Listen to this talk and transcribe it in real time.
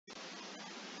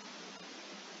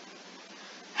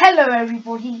Hello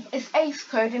everybody, it's Ace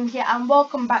Coding here and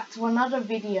welcome back to another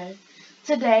video.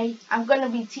 Today I'm going to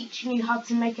be teaching you how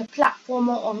to make a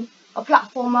platformer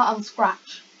on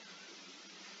Scratch.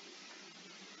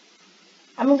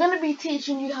 I'm going to be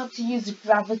teaching you how to use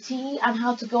gravity and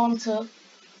how to go onto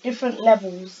different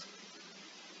levels.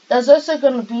 There's also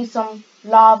going to be some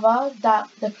lava that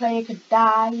the player could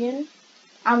die in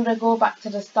and they go back to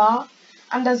the start,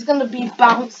 and there's going to be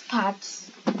bounce pads.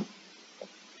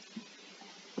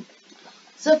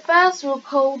 So first we'll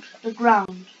code the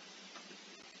ground.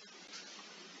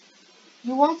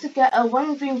 You want to get a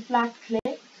one green flag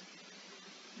click,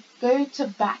 go to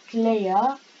back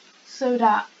layer so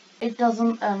that it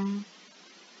doesn't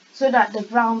so that the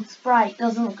ground sprite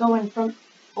doesn't go in front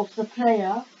of the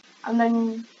player, and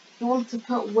then you want to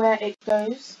put where it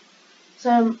goes.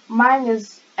 So mine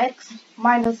is X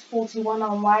minus 41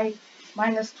 and Y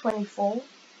minus 24.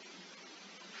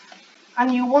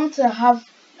 And you want to have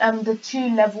the two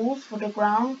levels for the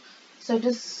ground, so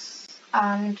this,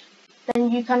 and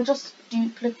then you can just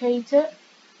duplicate it,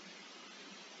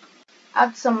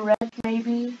 add some red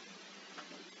maybe,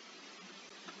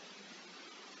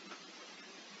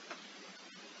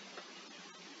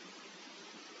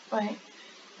 right,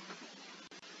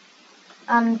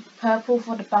 and purple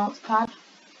for the bounce pad.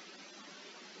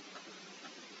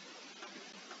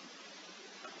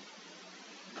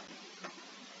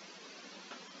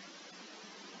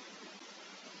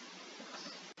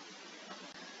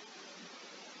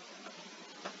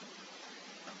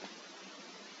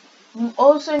 You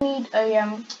also need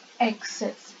a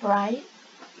exit sprite.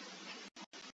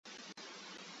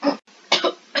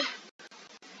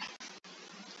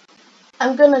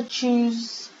 I'm gonna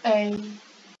choose a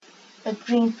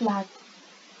green flag.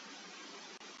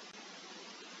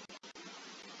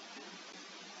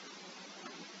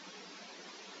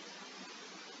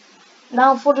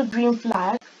 Now for the green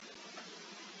flag,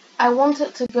 I want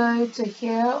it to go to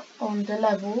here on the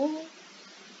level.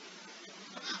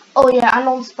 Oh yeah, and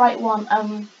on sprite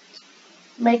 1,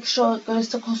 make sure it goes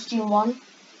to costume 1.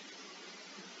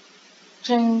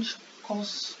 Change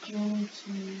costume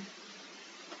to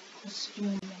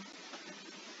costume 1.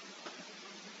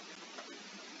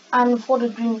 And for the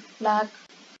green flag,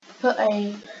 put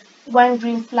a one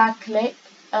green flag click,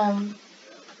 go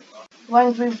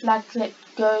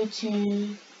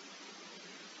to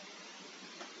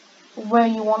where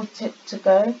you want it to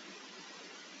go.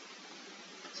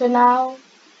 So now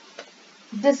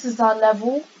this is our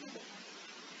level.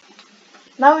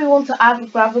 Now we want to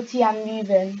add gravity and move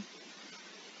in.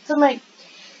 To make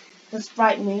the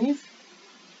sprite move,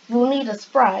 you'll need a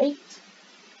sprite.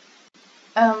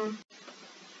 You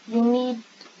need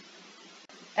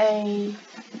a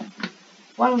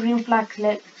one green flag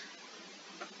click,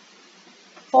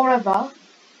 forever,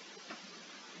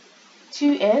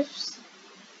 2 ifs.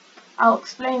 I'll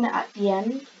explain it at the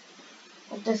end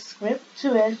of this script.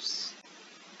 2 ifs.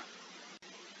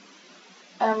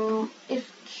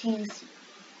 If keys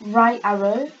right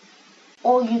arrow,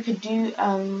 or you could do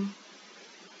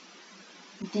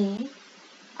D.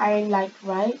 I like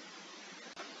right.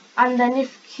 And then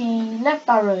if key left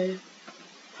arrow,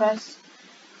 press,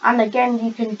 and again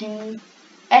you can do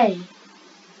A.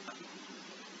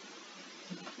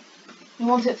 You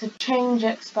want it to change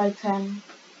X by 10.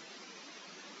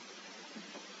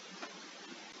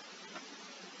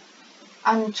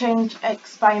 And change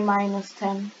X by minus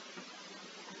 10.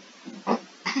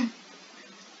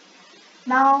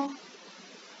 Now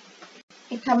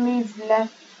it can move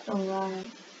left or right.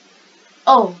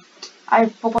 Oh, I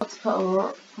forgot to put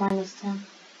a minus 10.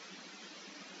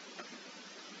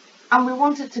 And we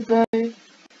want it to go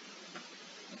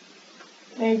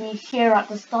maybe here at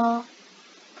the start.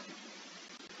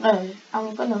 No,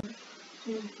 I'm gonna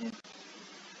do here.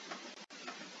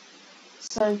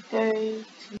 So go to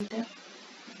the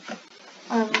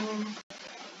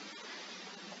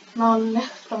now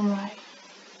left and right.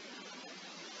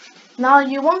 Now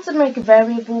you want to make a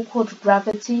variable called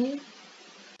gravity,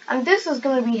 and this is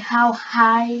going to be how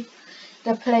high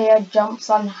the player jumps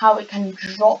and how it can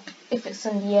drop if it's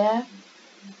in the air.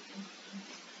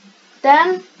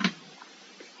 Then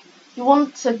you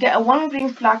want to get a one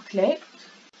green flag clicked.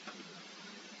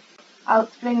 I'll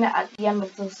explain that at the end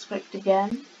of the script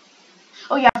again.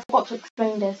 Oh yeah, I forgot to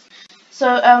explain this.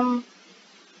 So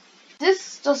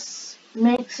this just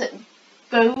makes it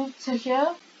go to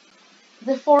here.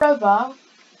 The forever,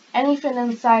 anything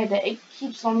inside it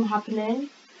keeps on happening.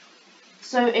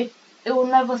 So it will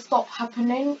never stop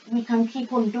happening. We can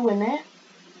keep on doing it.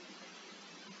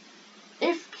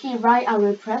 If key right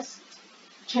arrow pressed,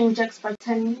 change X by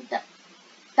 10.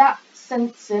 That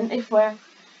sensing, if we're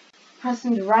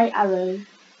pressing the right arrow,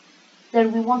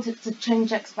 then we want it to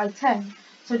change x by 10.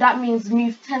 So that means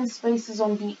move 10 spaces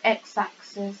on the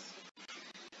x-axis.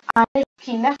 And if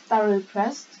key left arrow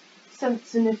pressed,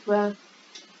 since if we're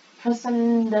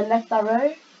pressing the left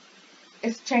arrow,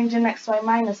 it's changing x by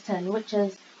minus 10, which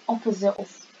is opposite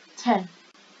of 10.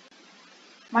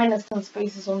 Minus 10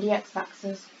 spaces on the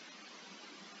x-axis.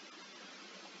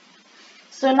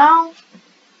 So now,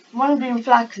 one green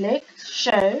flag clicked,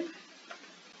 show,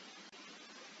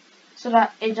 so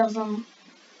that it doesn't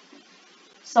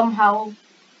somehow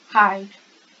hide.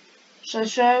 So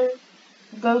show,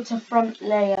 go to front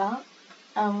layer,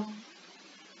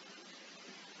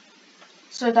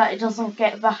 so that it doesn't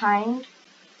get behind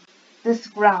this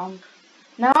ground.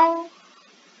 Now,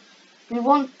 we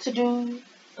want to do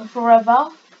a forever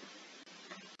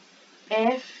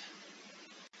if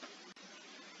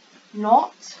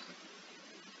not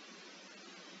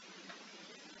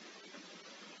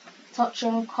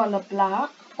touching color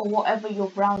black or whatever your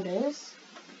ground is.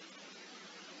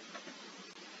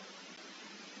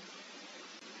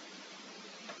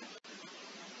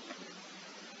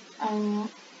 And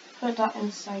put that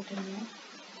inside the net.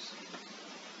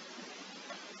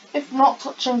 If not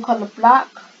touching color black,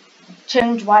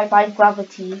 change Y by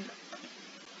gravity.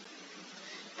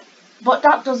 But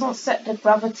that doesn't set the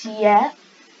gravity yet,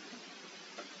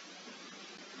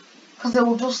 because it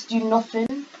will just do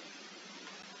nothing.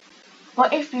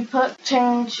 But if we put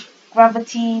change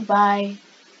gravity by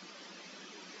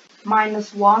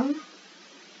 -1,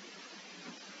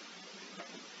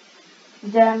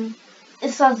 then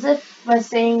it's as if we're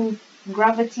saying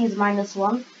gravity is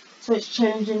 -1, so it's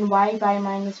changing Y by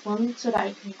 -1 so that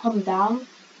it can come down,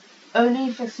 only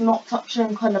if it's not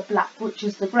touching color black, which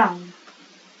is the ground.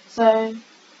 So,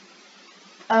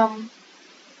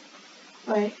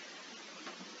 wait.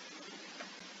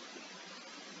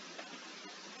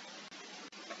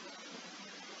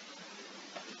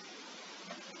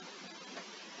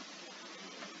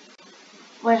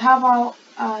 Wait, how about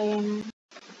I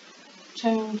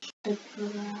change the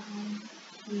ground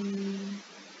to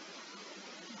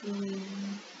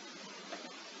green.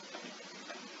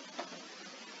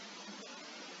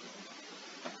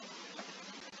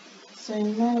 So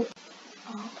no,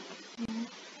 no.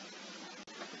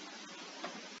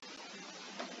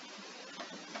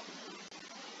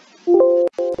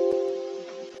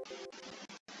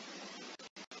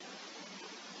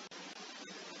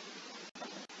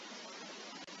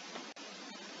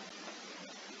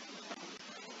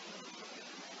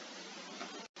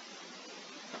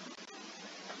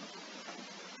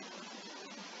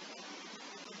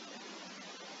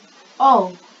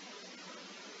 Oh,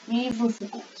 we even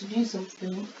forgot to do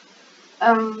something.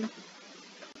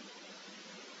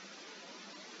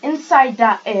 Inside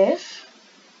that if,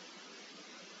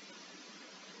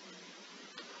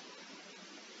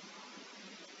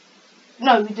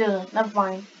 no, we didn't, never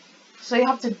mind. So you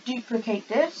have to duplicate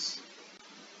this,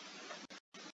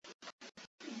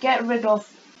 get rid of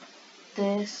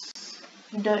this,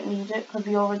 you don't need it because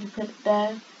we already put it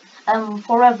there.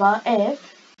 Forever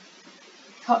if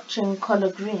touching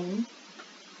color green.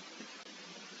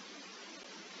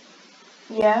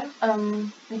 Yeah,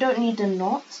 we don't need a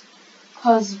not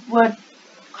because we're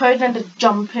coding the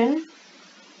jumping,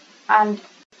 and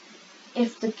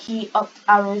if the key up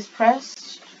arrow is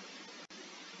pressed,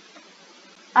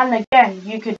 and again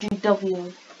you could do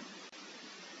W,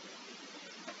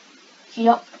 key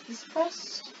up is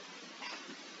pressed,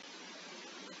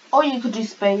 or you could do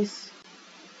space.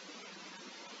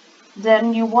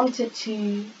 Then you want it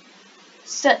to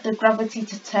set the gravity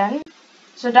to 10,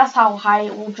 so that's how high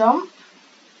it will jump.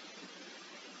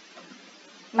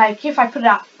 Like if I put it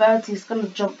at 30, it's gonna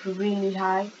jump really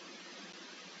high.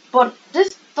 But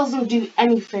this doesn't do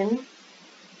anything,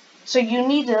 so you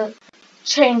need to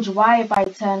change Y by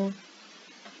 10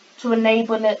 to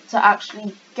enable it to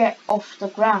actually get off the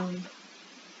ground.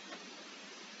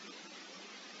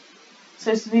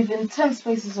 So it's moving 10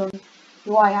 spaces on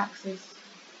the Y axis.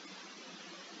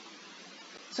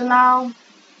 So now,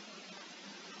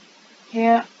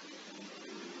 here,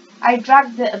 I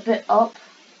dragged it a bit up,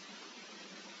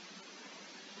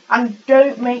 and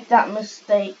don't make that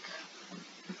mistake,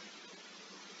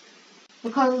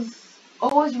 because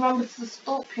always remember to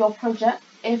stop your project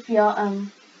if you're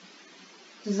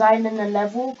designing a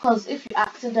level, because if you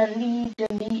accidentally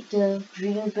delete the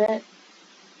green bit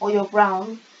or your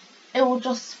brown, it will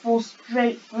just fall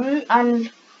straight through,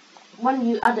 and when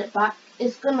you add it back,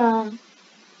 it's gonna,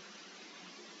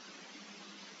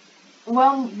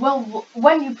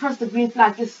 when you press the green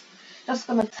flag, it's just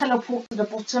gonna teleport to the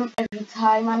bottom every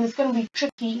time, and it's gonna be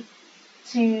tricky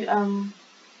to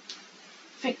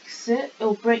fix it.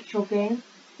 It'll break your game.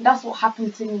 That's what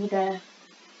happened to me there.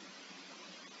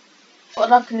 But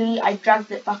luckily I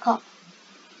dragged it back up.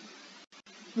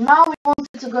 Now we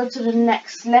wanted to go to the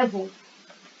next level.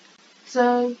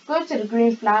 So go to the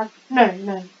green flag.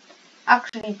 No.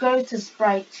 Actually go to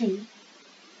sprite 2,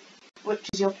 which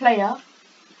is your player.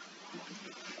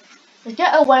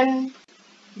 Forget a when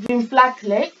green flag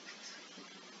clicked.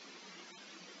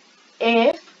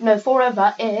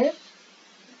 Forever if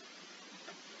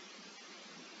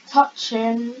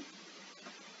touching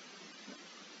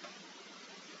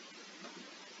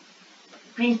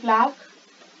green flag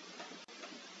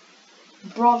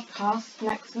broadcast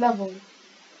next level.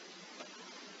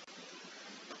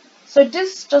 So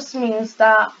this just means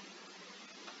that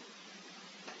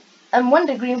when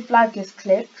the green flag is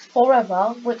clicked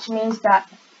forever, which means that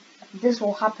this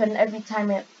will happen every time,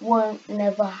 it won't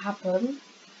never happen.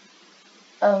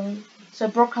 So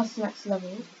broadcast next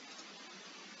level,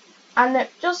 and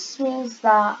it just means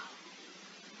that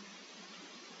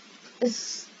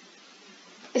it's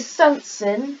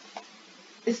sensing,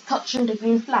 it's touching the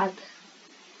green flag.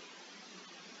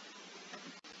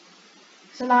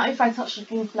 So now if I touch the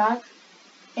green flag,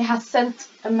 it has sent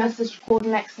a message called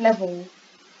next level,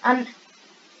 and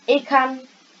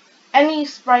any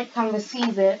sprite can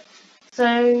receive it.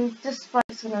 So this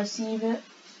sprite's gonna receive it,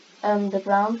 the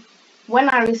ground. When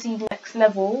I receive next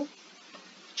level,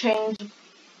 change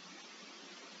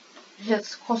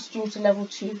his costume to level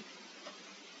 2.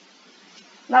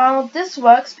 Now this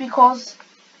works because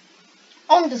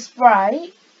on the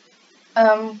sprite,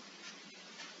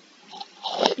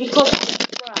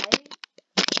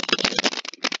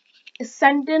 is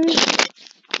telling the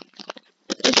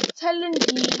it's telling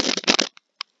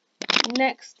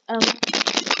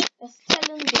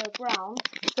the ground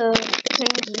to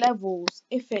change levels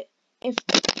if the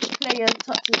player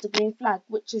touches the green flag,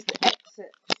 which is the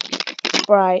exit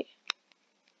sprite.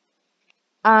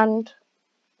 And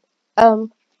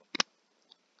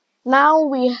now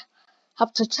we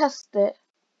have to test it.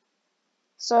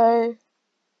 So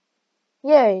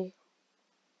yay,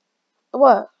 it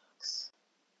works.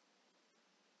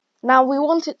 Now we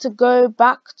want it to go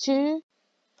back to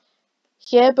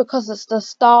here because it's the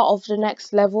start of the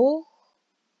next level.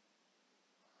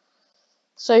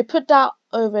 So put that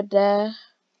over there.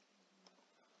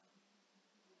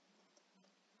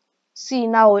 See,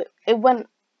 now it went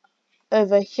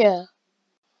over here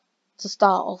to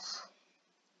start off.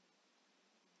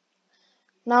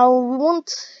 Now we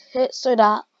want it so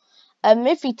that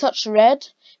if we touch red,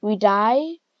 we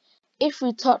die. If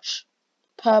we touch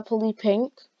purpley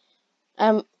pink,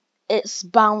 it's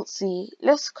bouncy.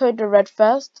 Let's code the red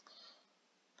first.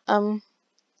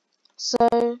 So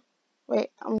wait,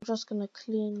 I'm just gonna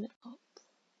clean it up.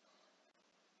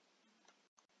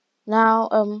 Now,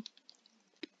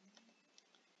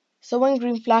 so when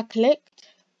green flag clicked,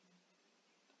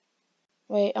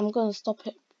 wait, I'm gonna stop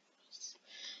it.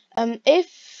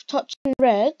 If touching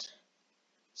red,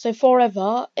 so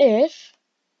forever, if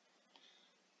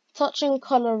touching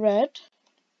color red,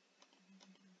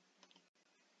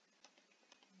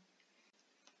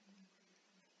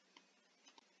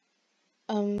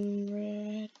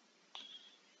 red,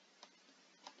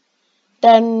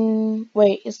 then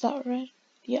wait, is that red?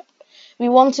 Yep. We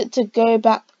want it to go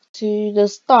back to the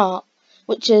start,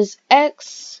 which is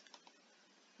x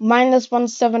minus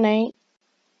 178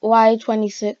 y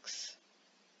 26.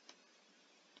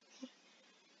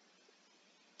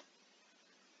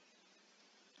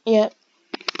 Yep.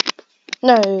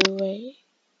 No, wait.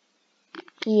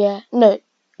 Yeah, no,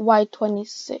 y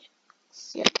 26.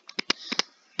 Yep.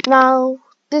 Now,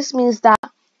 this means that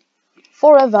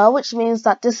forever, which means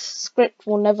that this script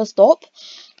will never stop.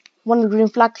 When the green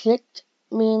flag clicked,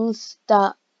 means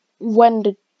that when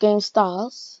the game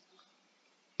starts,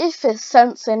 if it's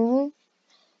sensing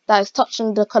that it's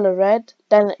touching the color red,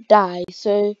 then it dies.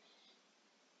 So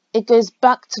it goes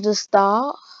back to the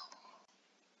start.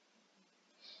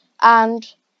 And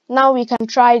now we can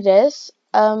try this.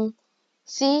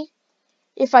 See,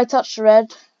 if I touch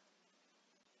red,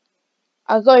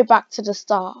 I'll go back to the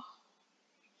start.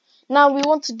 Now we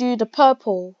want to do the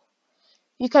purple.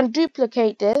 You can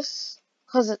duplicate this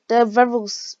because they're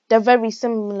very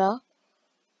similar.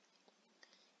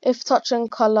 If touching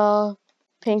color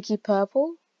pinky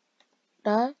purple,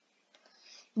 there.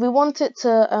 We want it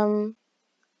to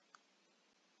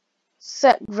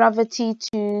set gravity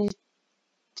to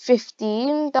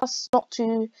 15. That's not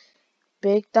too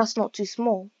big. That's not too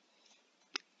small.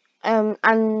 And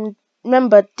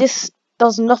remember, this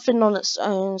does nothing on its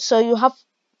own. So you have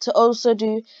to also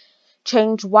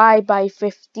change y by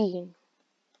 15.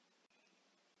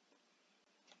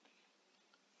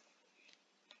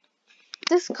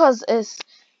 this because it's,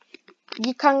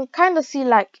 you can kind of see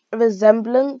like a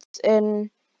resemblance in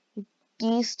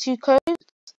these two codes,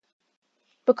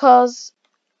 because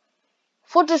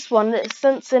for this one it's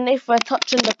sensing if we're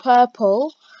touching the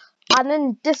purple, and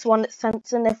in this one it's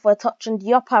sensing if we're touching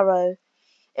the up arrow.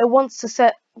 It wants to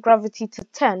set gravity to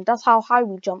 10. That's how high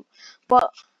we jump. But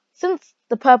since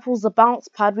the purple's a bounce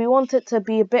pad, we want it to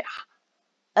be a bit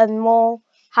more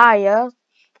higher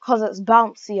because it's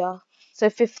bouncier. So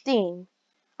 15.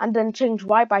 And then change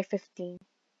Y by 15.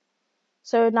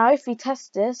 So now if we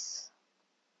test this,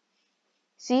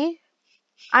 see?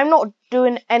 I'm not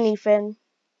doing anything.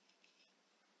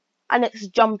 And it's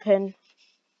jumping.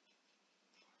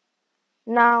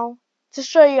 Now, to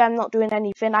show you I'm not doing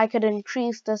anything, I could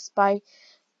increase this by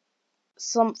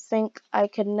something. I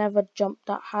could never jump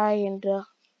that high in the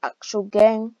actual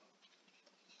game.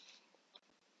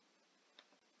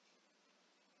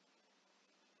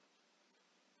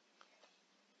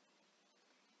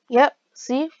 Yep,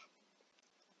 see?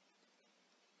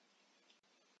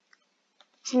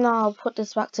 So now I'll put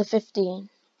this back to 15.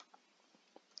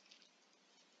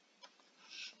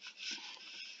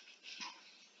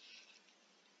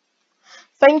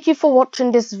 Thank you for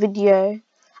watching this video.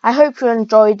 I hope you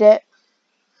enjoyed it.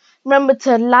 Remember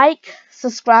to like,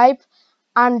 subscribe,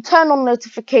 and turn on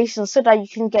notifications so that you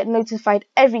can get notified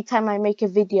every time I make a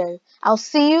video. I'll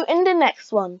see you in the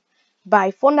next one.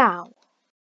 Bye for now.